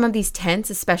go in some of these tents,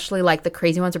 especially like the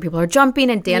crazy ones where people are jumping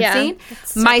and dancing,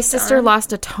 my sister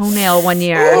lost a toenail one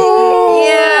year.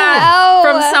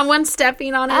 From someone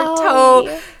stepping on her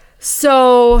toe.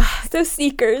 So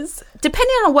sneakers.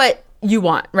 Depending on what you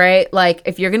want, right? Like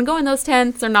if you're going to go in those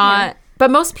tents or not. Yeah. But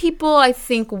most people, I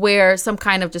think, wear some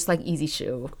kind of just like easy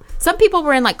shoe. Some people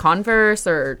were in like Converse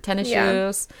or tennis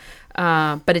shoes.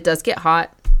 But it does get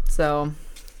hot. So,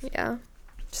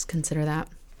 just consider that.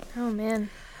 Oh, man.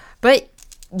 But,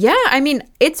 yeah, I mean,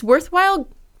 it's worthwhile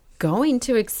going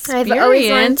to experience. I've always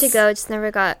wanted to go, just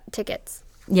never got tickets.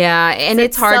 Yeah, and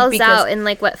it's hard because... It sells out in,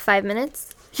 like, what, 5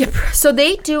 minutes? Yep. So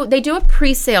they do a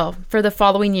pre-sale for the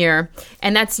following year,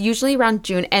 and that's usually around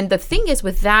June. And the thing is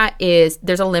with that is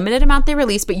there's a limited amount they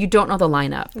release, but you don't know the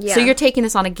lineup. Yeah. So you're taking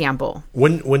this on a gamble.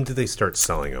 When do they start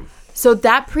selling them? So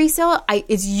that pre-sale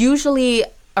is usually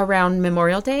around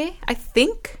Memorial Day, I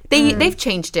think. They've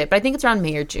changed it, but I think it's around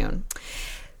May or June.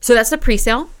 So that's the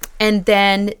pre-sale. And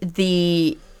then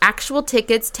the actual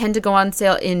tickets tend to go on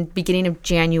sale in beginning of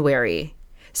January.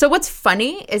 So what's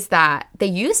funny is that they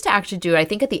used to actually do it, I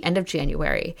think, at the end of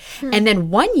January. And then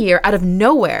one year, out of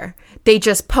nowhere, they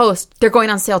just post, they're going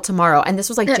on sale tomorrow. And this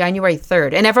was like January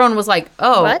 3rd. And everyone was like,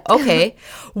 oh, what? Okay.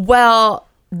 Well,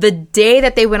 the day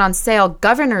that they went on sale,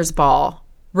 Governor's Ball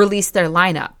released their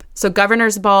lineup. So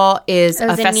Governor's Ball is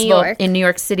a festival in New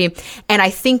York City. And I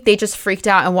think they just freaked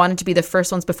out and wanted to be the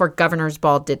first ones before Governor's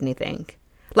Ball did anything.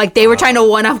 Like they were trying to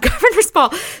one-up Governor's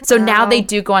Ball. So now they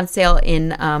do go on sale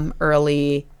in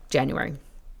early January.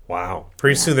 Wow.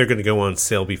 Pretty soon they're going to go on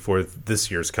sale before this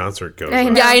year's concert goes.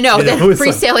 Yeah, I know. They're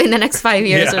pre-selling the next 5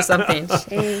 years or something.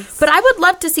 But I would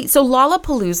love to see. So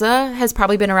Lollapalooza has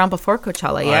probably been around before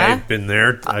Coachella, yeah? I've been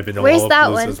there. I've been to Where's Lollapalooza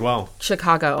that one? as well.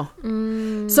 Chicago.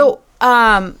 So,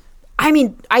 I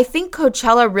mean, I think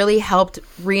Coachella really helped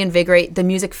reinvigorate the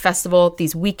music festival,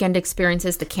 these weekend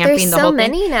experiences, the camping, There's the whole so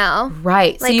thing. many now.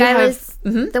 Right. Like so I was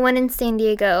the one in San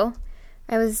Diego.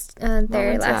 I was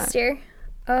there last year.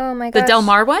 Oh my gosh. The Del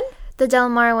Mar one? The Del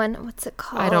Mar one. What's it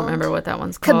called? I don't remember what that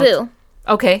one's called. Kaboo.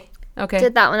 Okay.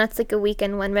 Did that one. That's like a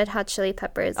weekend one. Red Hot Chili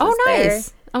Peppers was nice.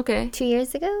 there. Okay. 2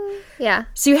 years ago? Yeah.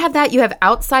 So you have that. You have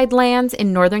Outside Lands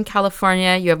in Northern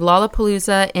California. You have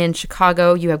Lollapalooza in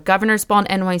Chicago. You have Governor's Ball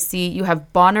in NYC. You have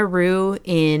Bonnaroo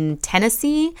in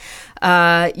Tennessee.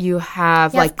 You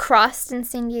have like Crossed in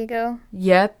San Diego.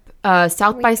 Yep.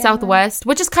 South by Southwest,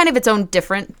 which is kind of its own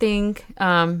different thing,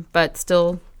 but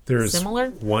still similar.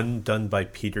 There's one done by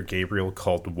Peter Gabriel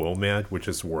called WOMAD, which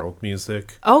is world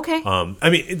music. Okay. I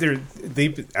mean,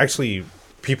 they actually...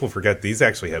 People forget these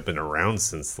actually have been around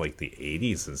since like the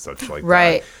 80s and such like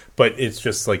that. But it's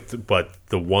just like, but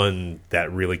the one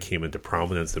that really came into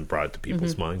prominence and brought it to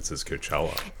people's minds is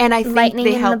Coachella. And I think Lightning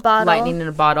they in helped the Bottle. Lightning in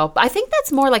a Bottle. I think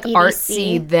that's more like EDC.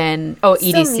 artsy than EDC.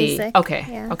 Still music. Okay.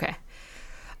 Yeah. Okay.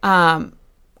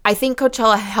 I think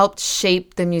Coachella helped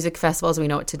shape the music festival as we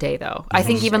know it today, though. I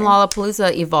think even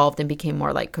Lollapalooza evolved and became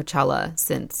more like Coachella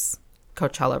since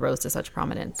Coachella rose to such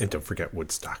prominence. And don't forget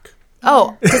Woodstock.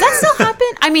 Oh, does that still happen?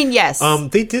 I mean, yes.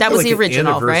 They did that was like the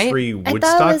original, an right? Woodstock, I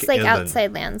thought it was like and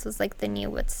Outside Lands was like the new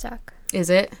Woodstock. Is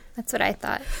it? That's what I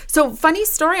thought. So funny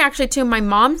story actually too. My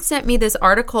mom sent me this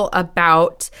article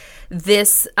about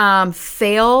this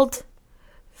failed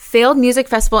music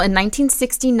festival in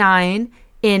 1969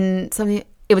 in something.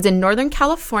 It was in Northern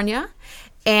California.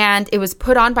 And it was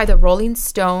put on by the Rolling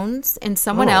Stones and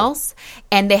someone else.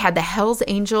 And they had the Hells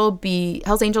Angels be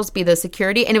the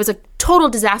security. And it was a total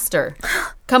disaster.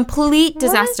 Complete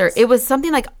disaster. What? It was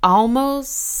something like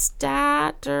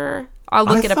Almostat or... I'll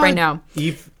look it up right now.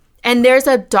 And there's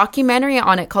a documentary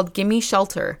on it called Gimme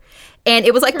Shelter. And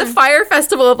it was like the fire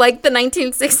festival of like the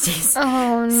 1960s.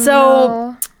 Oh, no.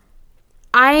 So...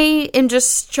 I am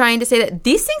just trying to say that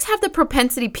these things have the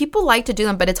propensity. People like to do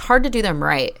them, but it's hard to do them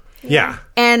right. Yeah.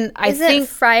 And I think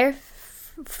Fire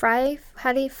Festival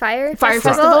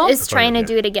is trying to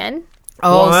do it again.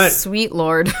 Oh, what? Sweet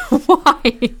Lord.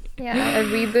 Why? Yeah, a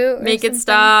reboot. Make it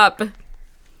stop.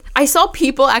 I saw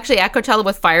people actually at Coachella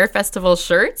with Fire Festival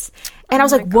shirts. And I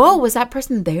was like, whoa, was that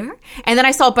person there? And then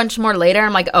I saw a bunch more later.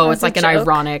 I'm like, oh, it's like an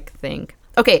ironic thing.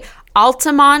 Okay.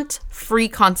 Altamont Free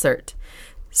Concert.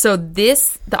 So the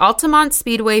Altamont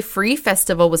Speedway Free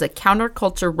Festival was a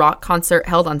counterculture rock concert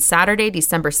held on Saturday,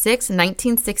 December 6,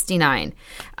 1969.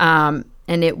 And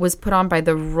it was put on by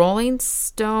the Rolling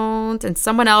Stones and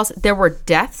someone else. There were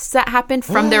deaths that happened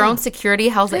from their own security,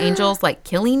 Hells Angels, like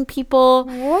killing people.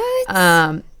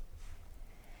 What?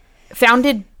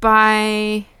 Founded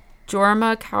by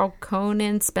Jorma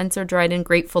Kaukonen, Spencer Dryden,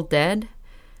 Grateful Dead.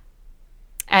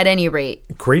 At any rate.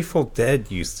 Grateful Dead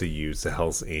used to use the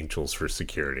Hells Angels for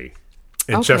security.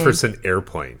 And Okay. Jefferson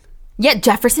Airplane. Yeah,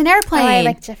 Jefferson Airplane. Oh, I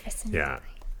like Jefferson. Yeah.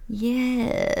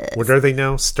 Yes. What are they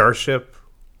now? Starship?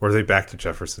 Or are they back to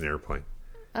Jefferson Airplane?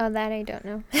 Oh, that I don't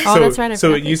know. Oh, that's right. I So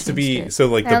forgot it they used to be changed it. so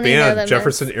like I the only know them band as-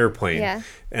 Jefferson Airplane, yeah.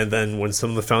 and then when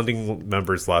some of the founding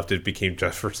members left, it became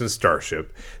Jefferson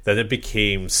Starship. Then it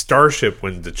became Starship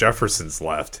when the Jeffersons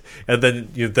left, and then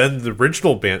then the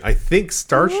original band, I think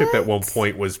Starship at one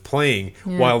point was playing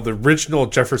while the original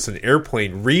Jefferson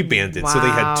Airplane rebanded. So they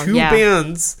had Wow, two yeah.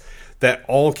 bands that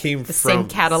all came from same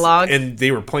catalog. and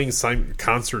they were playing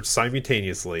concerts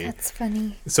simultaneously. That's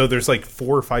funny. So there's like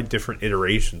 4 or 5 different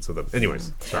iterations of them.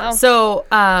 Anyways, sorry. Wow. So,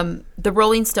 the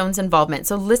Rolling Stones involvement.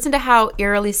 So, listen to how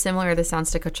eerily similar this sounds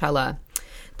to Coachella.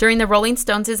 During the Rolling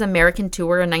Stones' American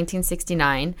tour in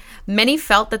 1969, many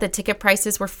felt that the ticket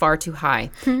prices were far too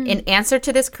high. In answer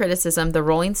to this criticism, the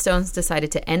Rolling Stones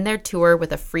decided to end their tour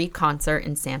with a free concert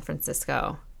in San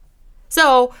Francisco.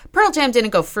 So, Pearl Jam didn't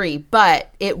go free,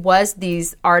 but it was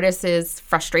these artists'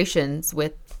 frustrations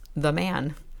with the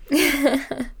man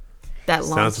that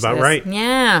launched about this. right.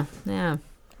 Yeah, yeah.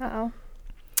 Wow.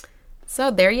 So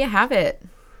there you have it.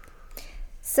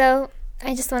 So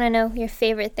I just want to know your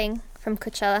favorite thing from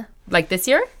Coachella. Like this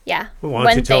year? Yeah. Well, why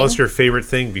don't you tell thing. us your favorite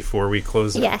thing before we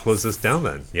close Yes. close this down?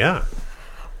 Then, yeah.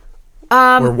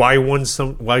 Or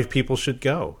why people should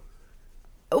go.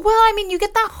 Well, I mean, you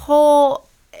get that whole.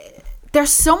 There's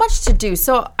so much to do.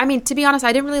 So, I mean, to be honest,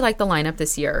 I didn't really like the lineup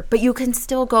this year, but you can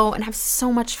still go and have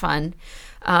so much fun.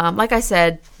 Like I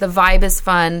said, the vibe is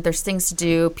fun. There's things to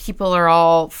do. People are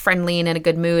all friendly and in a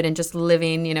good mood and just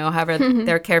living, however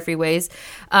their carefree ways.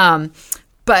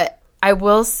 But I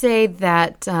will say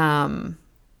that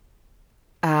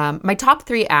my top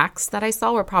 3 acts that I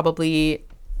saw were probably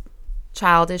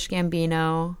Childish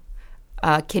Gambino,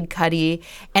 Kid Cudi,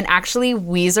 and actually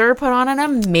Weezer put on an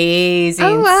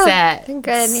amazing set. Good,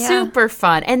 yeah. Super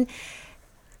fun. And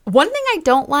one thing I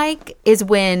don't like is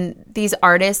when these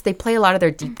artists, they play a lot of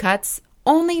their deep cuts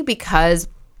only because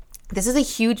this is a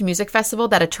huge music festival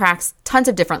that attracts tons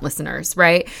of different listeners,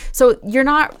 right? So you're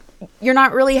not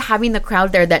really having the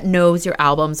crowd there that knows your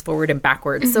albums forward and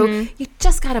backwards. So you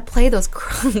just got to play those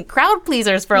crowd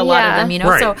pleasers for a lot of them,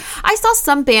 Right. So I saw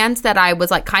some bands that I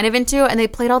was like kind of into, and they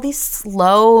played all these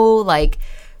slow, like,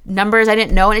 numbers I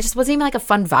didn't know, and it just wasn't even like a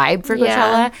fun vibe for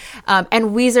Coachella. And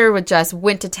Weezer just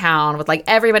went to town with like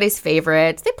everybody's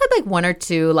favorites. They played like 1 or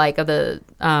 2 like of the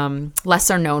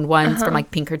lesser known ones from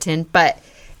like Pinkerton, but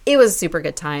it was a super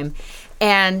good time.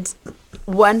 And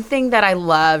one thing that I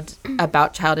loved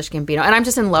about Childish Gambino, and I'm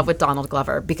just in love with Donald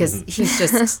Glover because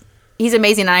he's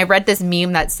amazing. And I read this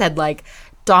meme that said like,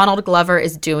 Donald Glover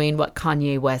is doing what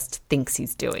Kanye West thinks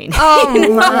he's doing. Oh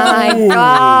my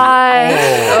god.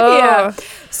 Yeah.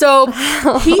 So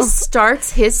he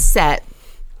starts his set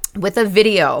with a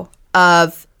video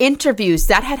of interviews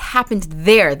that had happened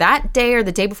there that day or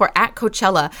the day before at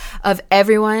Coachella of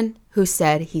everyone who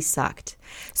said he sucked.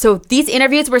 So these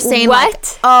interviews were saying like,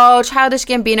 What? oh, Childish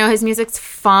Gambino, his music's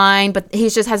fine, but he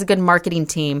just has a good marketing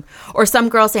team. Or some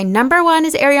girls say, number 1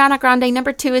 is Ariana Grande,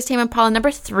 number 2 is Tame Impala, number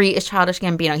 3 is Childish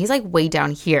Gambino. He's like way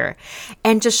down here.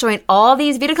 And just showing all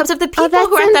these video clips of the people That's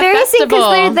who are at the embarrassing festival.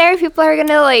 because they're there. People are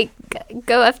gonna like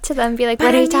go up to them and be like,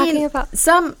 "What are you talking about?"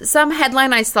 Some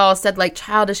headline I saw said like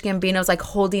Childish Gambino's like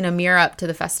holding a mirror up to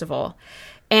the festival.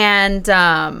 And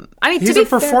I mean, He's to be a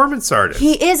performance artist.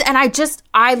 He is, and I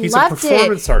He's a loved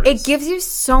performance it. artist. It gives you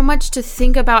so much to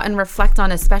think about and reflect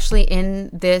on, especially in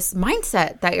this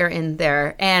mindset that you're in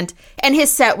there. And his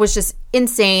set was just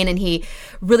insane, and he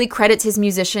really credits his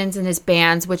musicians and his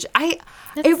bands, which it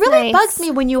really nice. bugs me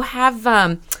when you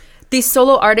have these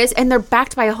solo artists and they're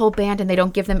backed by a whole band and they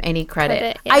don't give them any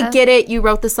credit. Yeah. I get it, you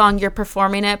wrote the song, you're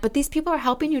performing it, but these people are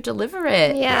helping you deliver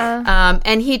it. Yeah.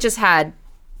 And he just had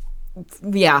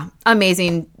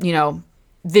amazing,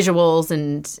 visuals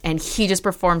and he just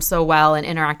performed so well and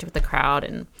interacted with the crowd,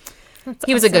 and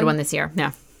he was a good one this year.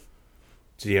 Yeah.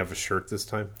 Did he have a shirt this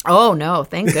time? Oh no,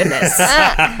 thank goodness.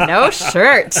 No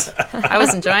shirt. I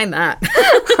was enjoying that.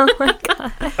 Oh my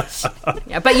gosh.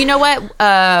 Yeah, but you know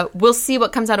what? We'll see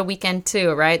what comes out of Weekend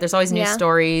too, right? There's always new Yeah.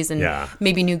 stories and Yeah.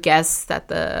 maybe new guests that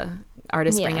the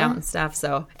artists bring Yeah. out and stuff.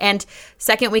 So, and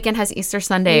second weekend has Easter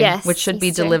Sunday, Yes, which should be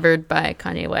Easter. delivered by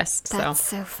Kanye West. That's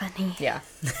so, so funny. yeah,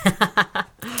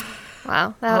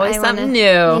 Wow. always I wanna- something new.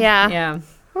 Yeah. yeah.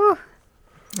 Whew.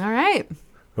 All right,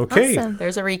 Okay. Awesome.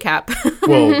 there's a recap.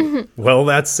 Well,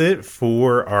 that's it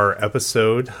for our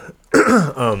episode.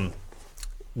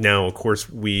 Now, of course,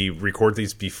 we record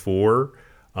these before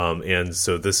And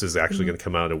so this is actually going to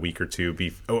come out a week or two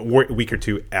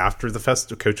after the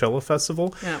Coachella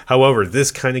Festival. Yeah. However,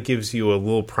 this kind of gives you a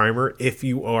little primer if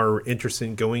you are interested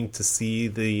in going to see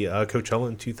the Coachella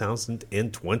in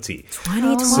 2020. 2020.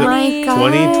 Oh my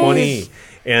God. 2020.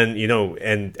 And,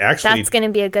 and actually... That's going to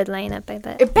be a good lineup, I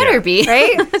bet. It better be.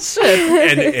 Right? It should.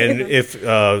 and if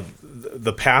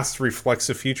the past reflects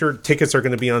the future, tickets are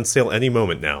going to be on sale any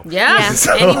moment now. Yeah.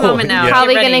 So, Any moment now. yeah.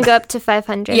 Probably Get ready. going to go up to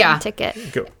 500 Yeah. ticket.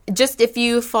 Go. Just if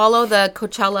you follow the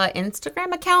Coachella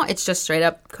Instagram account, it's just straight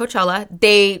up Coachella.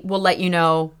 They will let you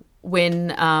know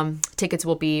when tickets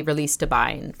will be released to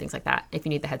buy and things like that, if you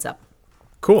need the heads up.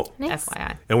 Cool. Nice.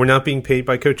 FYI. And we're not being paid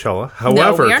by Coachella.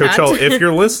 However, we are not. Coachella, if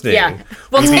you're listening, Yeah.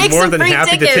 We'll we'd be take more some than free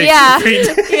happy tickets. to take Yeah. some free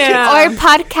tickets. Yeah. Or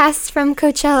podcasts from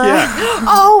Coachella. Yeah.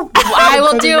 Oh, I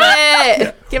will do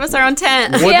it. Give us our own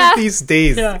tent. One Yeah. of these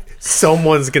days,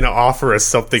 someone's going to offer us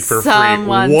something for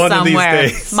Someone free. One somewhere.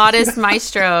 of these days. Modest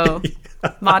Maestro.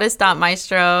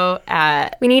 Modest.maestro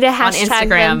We need a on hashtag Instagram.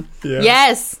 them. Yeah.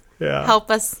 Yes. Yeah. Help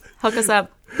us. Hook us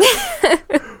up.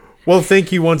 Well,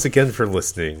 thank you once again for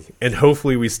listening. And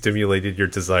hopefully we stimulated your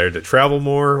desire to travel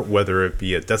more, whether it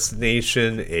be a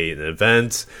destination, an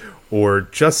event, or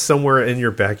just somewhere in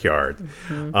your backyard.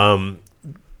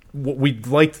 We'd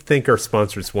like to thank our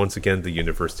sponsors once again, the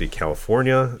University of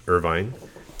California, Irvine,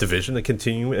 Division of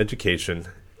Continuing Education,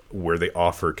 where they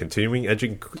offer continuing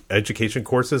education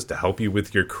courses to help you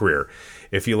with your career.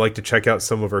 If you'd like to check out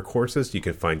some of our courses, you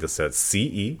can find us at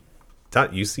ce.uci.edu.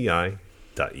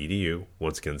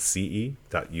 Once again,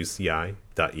 ce.uci.edu.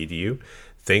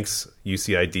 Thanks,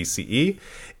 UCI DCE.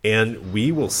 And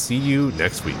we will see you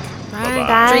next week. Bye.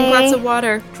 Bye-bye. Drink lots of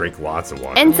water. Drink lots of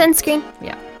water. And sunscreen.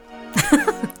 Yeah.